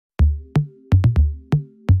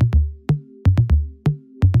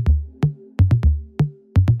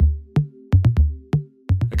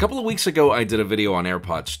couple of weeks ago, I did a video on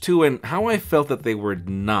AirPods 2 and how I felt that they were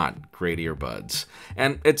not great earbuds.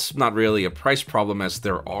 And it's not really a price problem as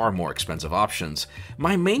there are more expensive options.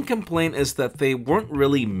 My main complaint is that they weren't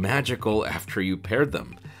really magical after you paired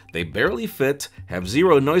them. They barely fit, have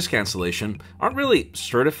zero noise cancellation, aren't really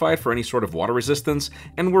certified for any sort of water resistance,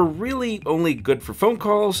 and were really only good for phone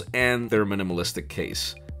calls and their minimalistic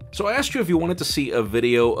case. So I asked you if you wanted to see a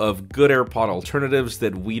video of good AirPod alternatives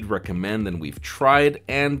that we'd recommend and we've tried,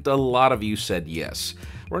 and a lot of you said yes.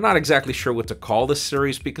 We're not exactly sure what to call this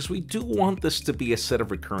series because we do want this to be a set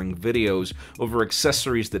of recurring videos over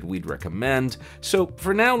accessories that we'd recommend, so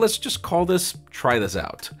for now let's just call this Try This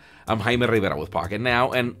Out. I'm Jaime Rivera with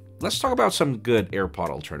Pocketnow, and let's talk about some good AirPod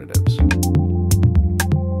alternatives.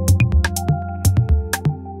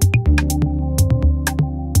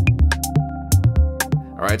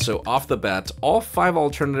 Alright, so off the bat, all 5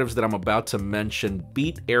 alternatives that I'm about to mention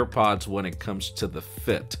beat AirPods when it comes to the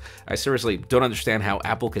fit. I seriously don't understand how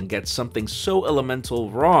Apple can get something so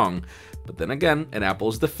elemental wrong. But then again, in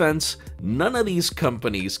Apple's defense, none of these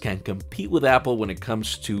companies can compete with Apple when it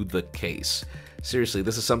comes to the case. Seriously,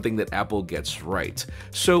 this is something that Apple gets right.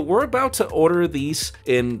 So we're about to order these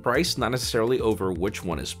in price, not necessarily over which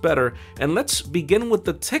one is better, and let's begin with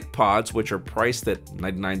the TicPods, which are priced at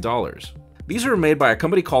 $99. These are made by a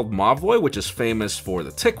company called Mavoi, which is famous for the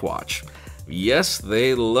TicWatch. Yes,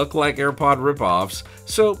 they look like AirPod ripoffs,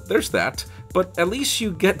 so there's that, but at least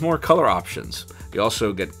you get more color options. You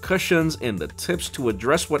also get cushions in the tips to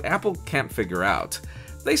address what Apple can't figure out.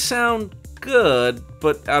 They sound good,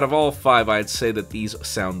 but out of all 5, I'd say that these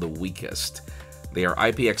sound the weakest. They are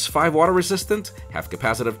IPX5 water resistant, have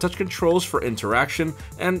capacitive touch controls for interaction,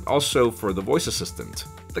 and also for the voice assistant.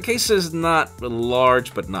 The case is not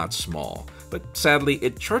large but not small, but sadly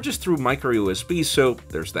it charges through micro USB, so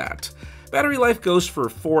there's that. Battery life goes for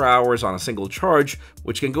 4 hours on a single charge,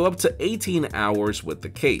 which can go up to 18 hours with the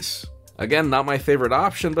case. Again, not my favorite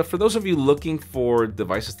option, but for those of you looking for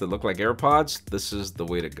devices that look like AirPods, this is the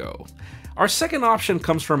way to go. Our second option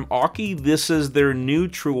comes from Aukey. This is their new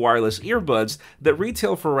true wireless earbuds that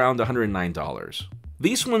retail for around $109.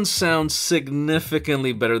 These ones sound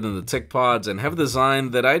significantly better than the TicPods and have a design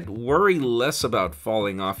that I'd worry less about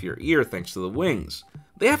falling off your ear thanks to the wings.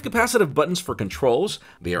 They have capacitive buttons for controls,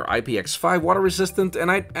 they are IPX5 water resistant,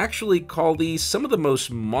 and I'd actually call these some of the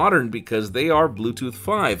most modern because they are Bluetooth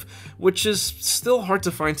 5, which is still hard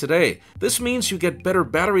to find today. This means you get better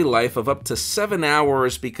battery life of up to 7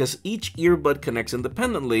 hours because each earbud connects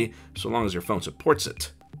independently, so long as your phone supports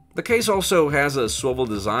it. The case also has a swivel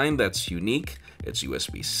design that's unique, it's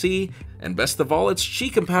USB-C, and best of all, it's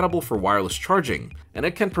Qi compatible for wireless charging, and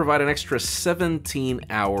it can provide an extra 17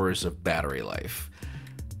 hours of battery life.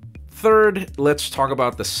 Third, let's talk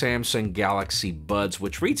about the Samsung Galaxy Buds,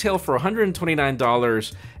 which retail for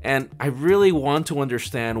 $129, and I really want to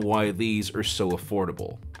understand why these are so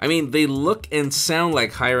affordable. I mean, they look and sound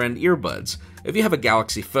like higher-end earbuds. If you have a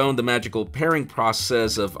Galaxy phone, the magical pairing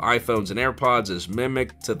process of iPhones and AirPods is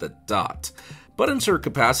mimicked to the dot. Buttons are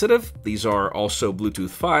capacitive, these are also Bluetooth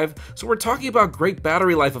 5, so we're talking about great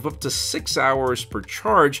battery life of up to 6 hours per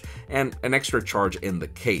charge and an extra charge in the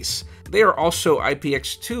case. They are also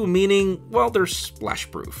IPX2, meaning, well, they're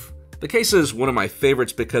splash-proof. The case is one of my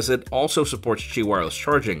favorites because it also supports Qi wireless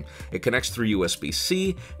charging. It connects through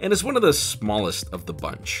USB-C and is one of the smallest of the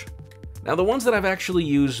bunch. Now, the ones that I've actually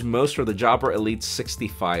used most are the Jabra Elite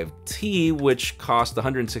 65T, which cost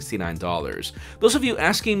 $169. Those of you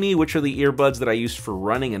asking me which are the earbuds that I use for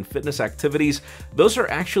running and fitness activities, those are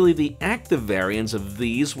actually the active variants of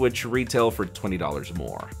these, which retail for $20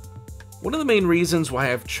 more. One of the main reasons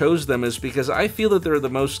why I've chose them is because I feel that they're the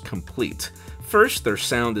most complete. First, their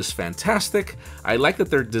sound is fantastic, I like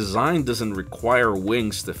that their design doesn't require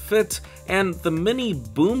wings to fit, and the mini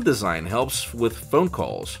boom design helps with phone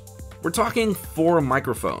calls. We're talking 4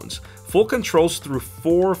 microphones, full controls through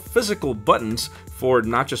 4 physical buttons for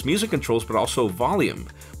not just music controls but also volume.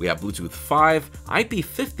 We have Bluetooth 5,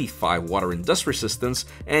 IP55 water and dust resistance,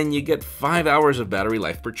 and you get 5 hours of battery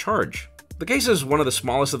life per charge. The case is one of the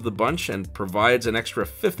smallest of the bunch and provides an extra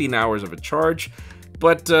 15 hours of a charge,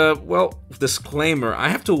 but, well, disclaimer, I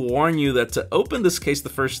have to warn you that to open this case the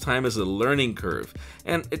first time is a learning curve,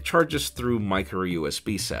 and it charges through micro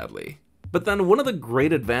USB, sadly. But then one of the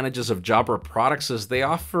great advantages of Jabra products is they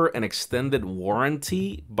offer an extended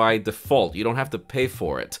warranty by default. You don't have to pay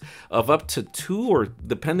for it, of up to 2 or,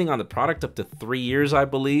 depending on the product, up to 3 years, I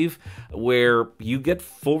believe, where you get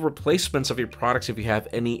full replacements of your products if you have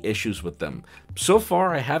any issues with them. So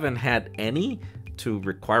far, I haven't had any to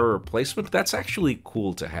require a replacement. That's actually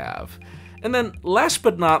cool to have. And then last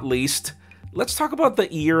but not least, Let's talk about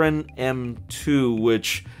the Earin M2,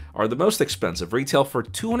 which are the most expensive, retail for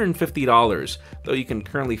 $250, though you can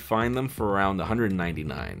currently find them for around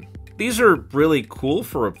 $199. These are really cool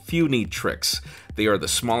for a few neat tricks. They are the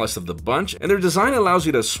smallest of the bunch, and their design allows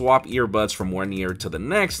you to swap earbuds from one ear to the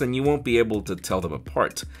next, and you won't be able to tell them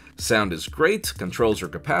apart. Sound is great, controls are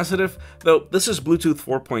capacitive, though this is Bluetooth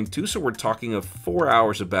 4.2, so we're talking of 4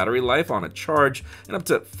 hours of battery life on a charge and up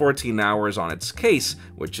to 14 hours on its case,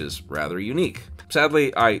 which is rather unique.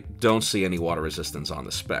 Sadly, I don't see any water resistance on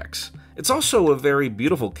the specs. It's also a very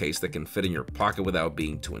beautiful case that can fit in your pocket without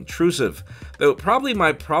being too intrusive, though probably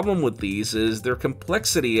my problem with these is their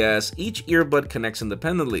complexity, as each earbud connects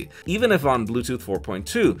independently, even if on Bluetooth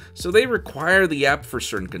 4.2, so they require the app for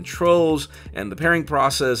certain controls, and the pairing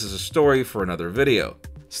process is a story for another video.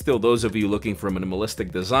 Still, those of you looking for a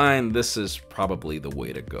minimalistic design, this is probably the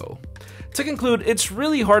way to go. To conclude, it's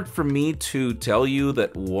really hard for me to tell you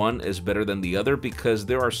that one is better than the other because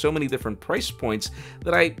there are so many different price points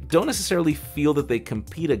that I don't necessarily feel that they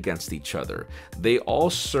compete against each other. They all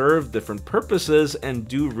serve different purposes and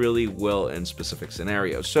do really well in specific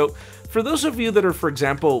scenarios. So for those of you that are, for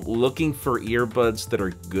example, looking for earbuds that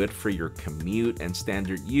are good for your commute and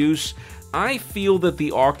standard use, I feel that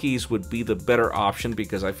the Aukeys would be the better option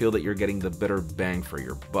because I feel that you're getting the better bang for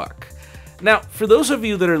your buck. Now, for those of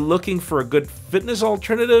you that are looking for a good fitness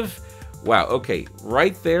alternative, wow, okay,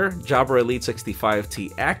 right there, Jabra Elite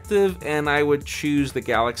 65T active, and I would choose the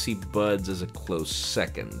Galaxy Buds as a close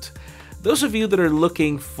second. Those of you that are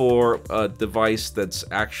looking for a device that's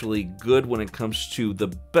actually good when it comes to the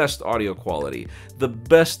best audio quality, the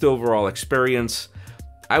best overall experience,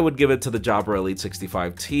 I would give it to the Jabra Elite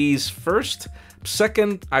 65Ts first.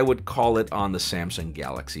 Second, I would call it on the Samsung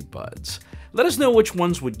Galaxy Buds. Let us know which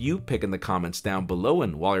ones would you pick in the comments down below,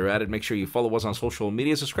 and while you're at it, make sure you follow us on social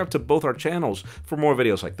media, subscribe to both our channels for more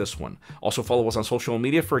videos like this one. Also follow us on social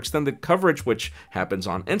media for extended coverage, which happens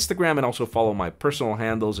on Instagram, and also follow my personal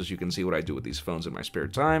handles as you can see what I do with these phones in my spare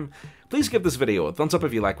time. Please give this video a thumbs up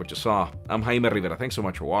if you like what you saw. I'm Jaime Rivera, thanks so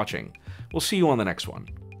much for watching. We'll see you on the next one.